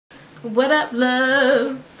What up,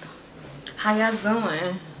 loves? How y'all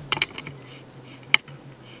doing?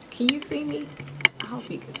 Can you see me? I hope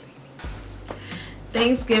you can see me.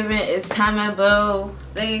 Thanksgiving is coming, boo.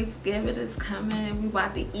 Thanksgiving is coming. We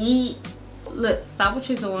about to eat. Look, stop what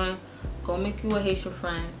you're doing. Go make you a Haitian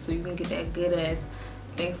friend so you can get that good ass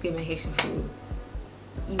Thanksgiving Haitian food.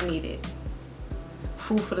 You need it.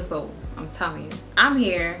 Food for the soul, I'm telling you. I'm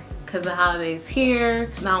here because the holiday's here.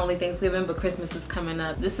 Not only Thanksgiving, but Christmas is coming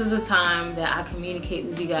up. This is a time that I communicate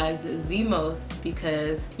with you guys the most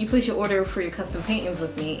because you place your order for your custom paintings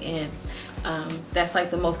with me, and that's like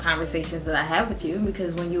the most conversations that I have with you,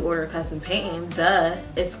 because when you order a custom painting, duh,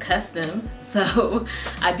 it's custom. So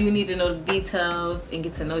I do need to know the details and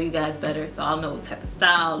get to know you guys better, so I'll know what type of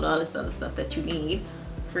style and all this other stuff that you need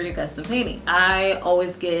for your custom painting. I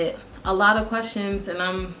always get a lot of questions, and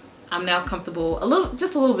I'm now comfortable,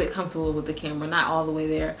 just a little bit comfortable with the camera, not all the way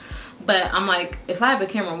there, but I'm like, if I have a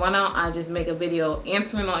camera, why don't I just make a video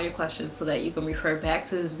answering all your questions so that you can refer back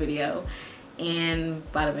to this video, and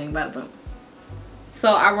bada bing bada boom.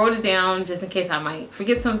 So I wrote it down just in case I might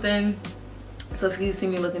forget something. So if you see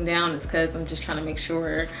me looking down, it's because I'm just trying to make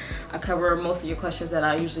sure I cover most of your questions that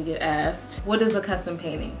I usually get asked. What is a custom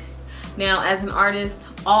painting? Now, as an artist,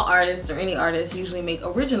 all artists or any artist usually make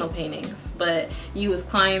original paintings, but you as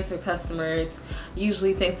clients or customers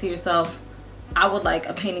usually think to yourself, I would like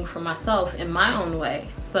a painting for myself in my own way.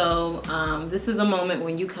 So this is a moment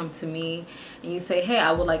when you come to me and you say, hey,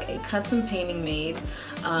 I would like a custom painting made,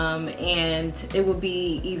 and it will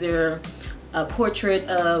be either a portrait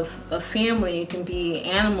of a family, it can be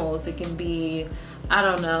animals, it can be, I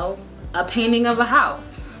don't know, a painting of a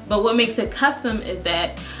house. But what makes it custom is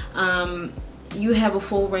that you have a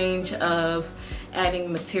full range of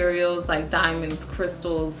adding materials like diamonds,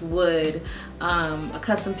 crystals, wood. A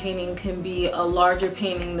custom painting can be a larger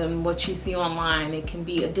painting than what you see online. It can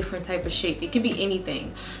be a different type of shape. It can be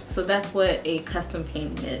anything. So that's what a custom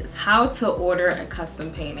painting is. How to order a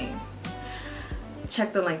custom painting.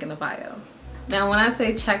 Check the link in the bio. Now, when I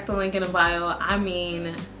say check the link in the bio, I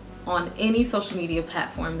mean on any social media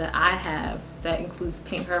platform that I have that includes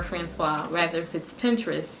PaintHerFrancois, rather if it's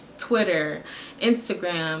Pinterest, Twitter,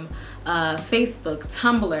 Instagram, Facebook,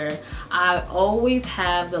 Tumblr, I always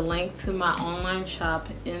have the link to my online shop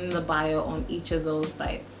in the bio on each of those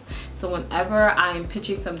sites. So whenever I'm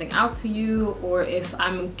pitching something out to you, or if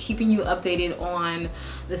I'm keeping you updated on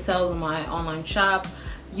the sales of my online shop,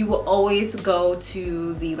 you will always go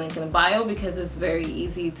to the link in the bio because it's very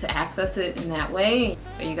easy to access it in that way.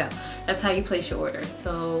 There you go. That's how you place your order.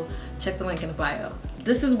 So check the link in the bio.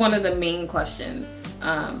 This is one of the main questions.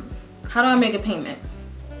 How do I make a payment?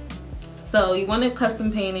 So you want a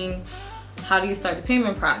custom painting. How do you start the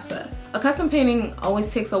payment process? A custom painting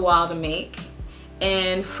always takes a while to make.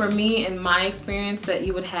 And for me, in my experience that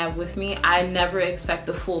you would have with me, I never expect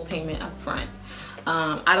the full payment up front.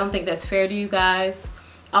 I don't think that's fair to you guys.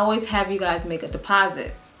 I always have you guys make a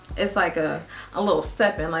deposit. It's like a little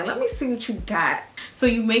step in, like, let me see what you got. So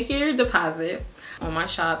you make your deposit. On my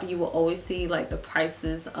shop, you will always see like the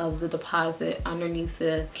prices of the deposit underneath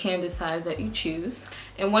the canvas size that you choose.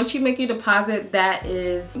 And once you make your deposit, that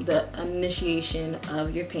is the initiation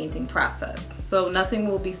of your painting process. So nothing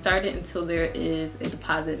will be started until there is a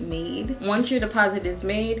deposit made. Once your deposit is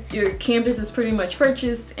made, your canvas is pretty much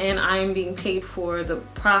purchased, and I am being paid for the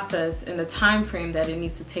process and the time frame that it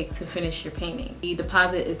needs to take to finish your painting. The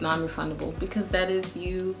deposit is non-refundable because that is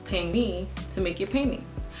you paying me to make your painting.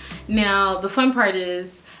 Now, the fun part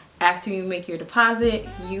is after you make your deposit,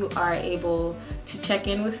 you are able to check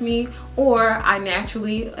in with me, or I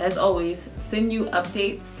naturally, as always, send you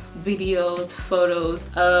updates, videos,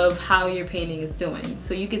 photos of how your painting is doing.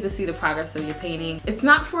 So you get to see the progress of your painting. It's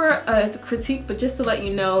not for a critique, but just to let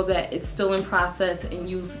you know that it's still in process, and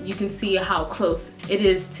you can see how close it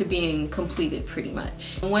is to being completed pretty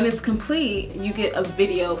much. When it's complete, you get a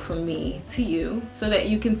video from me to you so that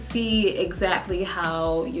you can see exactly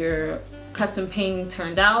how your custom painting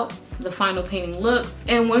turned out, the final painting looks.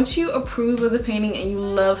 And once you approve of the painting and you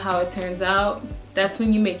love how it turns out, that's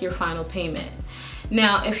when you make your final payment.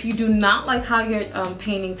 Now, if you do not like how your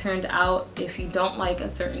painting turned out, if you don't like a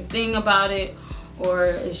certain thing about it, or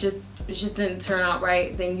it just didn't turn out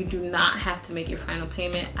right, then you do not have to make your final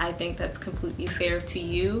payment. I think that's completely fair to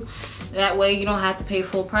you. That way you don't have to pay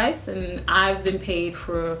full price, and I've been paid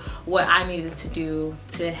for what I needed to do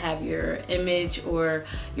to have your image or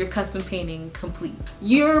your custom painting complete.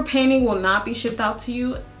 Your painting will not be shipped out to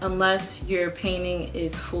you unless your painting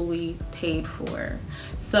is fully paid for.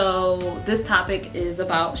 So this topic is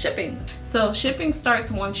about shipping. So shipping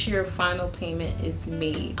starts once your final payment is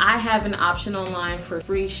made. I have an option online for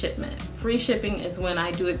free shipment. Free shipping is when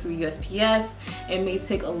I do it through USPS. It may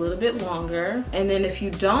take a little bit longer. And then if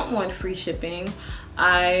you don't want free shipping,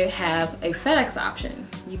 I have a FedEx option.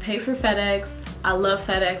 You pay for FedEx. I love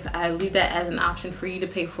FedEx. I leave that as an option for you to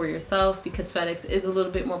pay for yourself because FedEx is a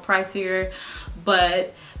little bit more pricier,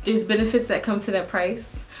 but there's benefits that come to that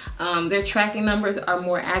price. Their tracking numbers are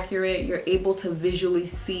more accurate. You're able to visually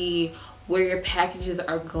see where your packages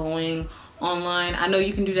are going online. I know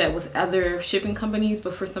you can do that with other shipping companies,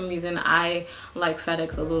 but for some reason I like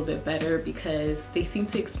FedEx a little bit better because they seem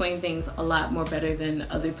to explain things a lot more better than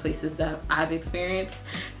other places that I've experienced.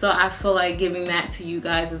 So I feel like giving that to you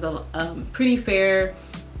guys is a pretty fair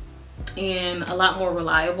and a lot more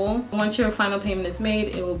reliable. Once your final payment is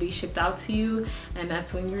made, it will be shipped out to you, and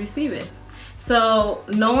that's when you receive it. So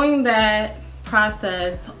knowing that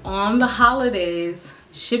process on the holidays,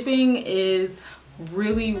 shipping is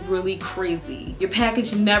really crazy. Your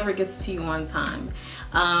package never gets to you on time.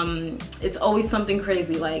 It's always something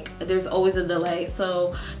crazy, like there's always a delay.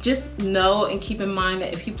 So just know and keep in mind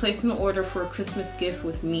that if you place an order for a Christmas gift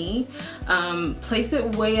with me, place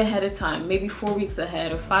it way ahead of time, maybe 4 weeks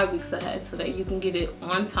ahead or 5 weeks ahead, so that you can get it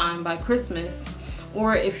on time by Christmas.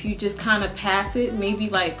 Or if you just kind of pass it, maybe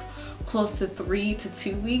like close to 3 to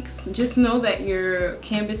 2 weeks, just know that your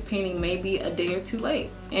canvas painting may be a day or two late.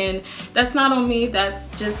 And that's not on me,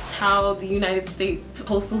 that's just how the United States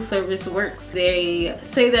Postal Service works. They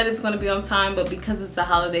say that it's going to be on time, but because it's a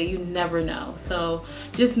holiday, you never know. So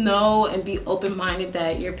just know and be open-minded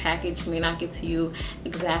that your package may not get to you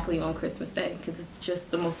exactly on Christmas Day, because it's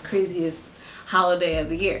just the most craziest holiday of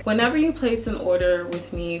the year. Whenever you place an order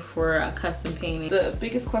with me for a custom painting, the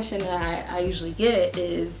biggest question that I usually get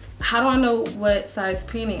is, how do I know what size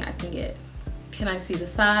painting I can get? Can I see the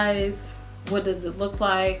size? What does it look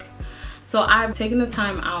like? So I've taken the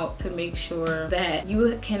time out to make sure that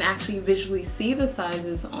you can actually visually see the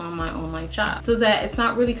sizes on my online shop, so that it's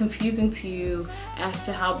not really confusing to you as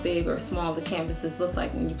to how big or small the canvases look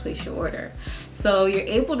like when you place your order. So you're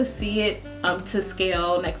able to see it to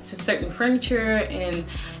scale next to certain furniture and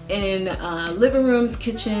in living rooms,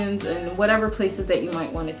 kitchens, and whatever places that you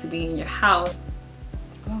might want it to be in your house.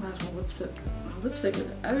 Oh my gosh, my lipstick is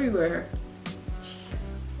everywhere.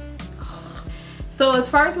 So as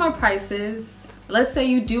far as my prices, let's say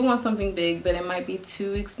you do want something big, but it might be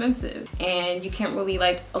too expensive and you can't really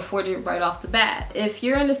like afford it right off the bat. If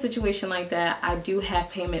you're in a situation like that, I do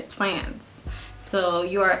have payment plans. So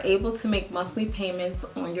you are able to make monthly payments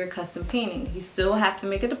on your custom painting. You still have to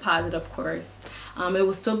make a deposit, of course. It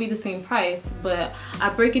will still be the same price, but I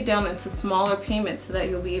break it down into smaller payments so that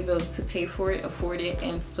you'll be able to pay for it, afford it,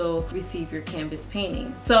 and still receive your canvas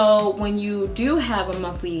painting. So when you do have a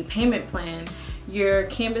monthly payment plan, your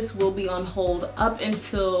canvas will be on hold up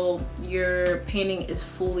until your painting is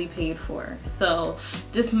fully paid for. So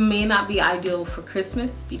this may not be ideal for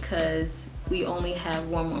Christmas because we only have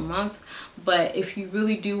 1 more month, but if you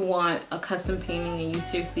really do want a custom painting and you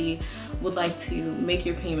seriously would like to make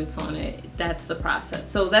your payments on it, that's the process.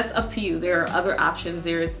 So that's up to you. There are other options.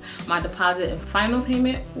 There's my deposit and final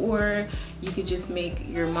payment, or you could just make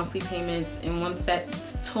your monthly payments, and once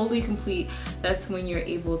that's totally complete, that's when you're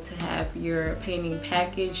able to have your painting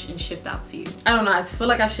packaged and shipped out to you. I don't know, I feel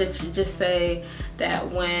like I should just say that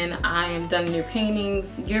when I am done in your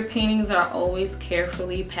paintings are always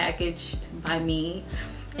carefully packaged by me,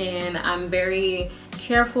 and I'm very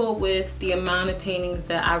careful with the amount of paintings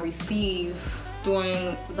that I receive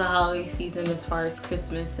during the holiday season, as far as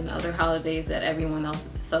Christmas and other holidays that everyone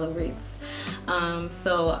else celebrates.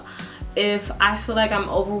 So if I feel like I'm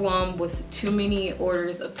overwhelmed with too many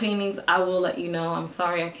orders of paintings, I will let you know. I'm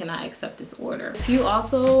sorry, I cannot accept this order. If you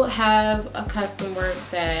also have a custom work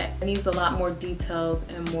that needs a lot more details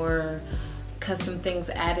and more custom things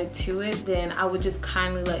added to it, then I would just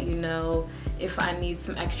kindly let you know if I need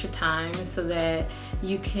some extra time, so that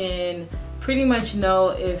you can pretty much know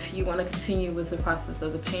if you want to continue with the process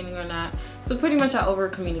of the painting or not. So pretty much I over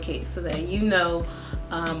communicate so that you know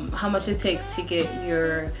how much it takes to get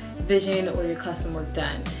your vision or your custom work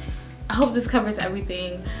done. I hope this covers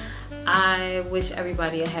everything. I wish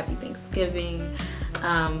everybody a happy Thanksgiving.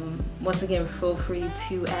 Once again, feel free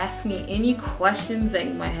to ask me any questions that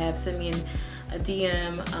you might have. Send me a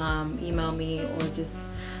DM, email me, or just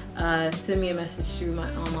send me a message through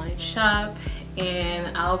my online shop,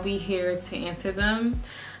 and I'll be here to answer them.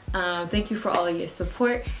 Thank you for all of your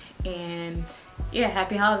support, and yeah,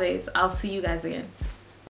 happy holidays. I'll see you guys again.